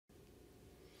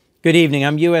Good evening.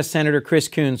 I'm U.S. Senator Chris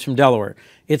Coons from Delaware.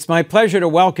 It's my pleasure to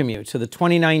welcome you to the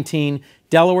 2019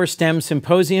 Delaware STEM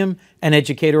Symposium and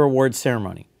Educator Award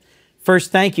ceremony.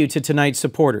 First, thank you to tonight's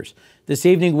supporters. This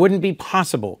evening wouldn't be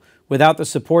possible without the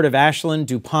support of Ashland,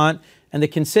 DuPont, and the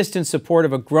consistent support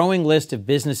of a growing list of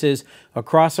businesses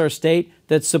across our state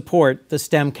that support the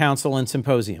STEM Council and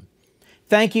Symposium.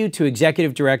 Thank you to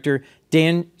Executive Director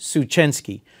Dan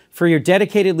Suchensky for your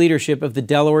dedicated leadership of the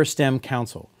Delaware STEM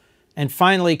Council. And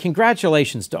finally,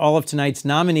 congratulations to all of tonight's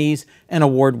nominees and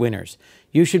award winners.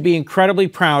 You should be incredibly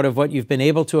proud of what you've been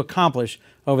able to accomplish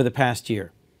over the past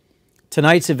year.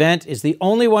 Tonight's event is the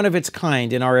only one of its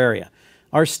kind in our area.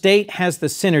 Our state has the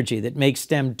synergy that makes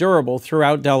STEM durable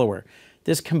throughout Delaware.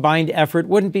 This combined effort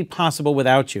wouldn't be possible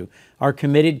without you, our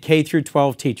committed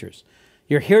K-12 teachers.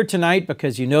 You're here tonight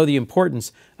because you know the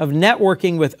importance of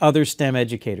networking with other STEM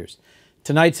educators.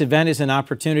 Tonight's event is an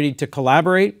opportunity to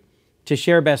collaborate, to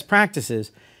share best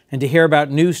practices, and to hear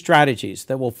about new strategies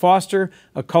that will foster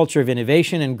a culture of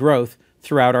innovation and growth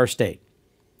throughout our state.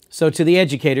 So to the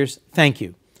educators, thank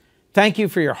you. Thank you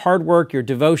for your hard work, your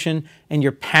devotion, and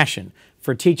your passion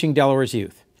for teaching Delaware's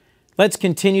youth. Let's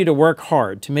continue to work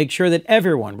hard to make sure that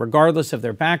everyone, regardless of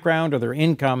their background or their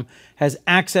income, has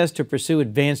access to pursue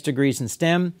advanced degrees in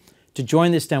STEM, to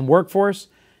join the STEM workforce,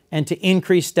 and to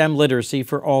increase STEM literacy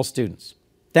for all students.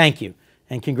 Thank you,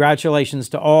 and congratulations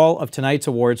to all of tonight's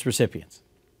awards recipients.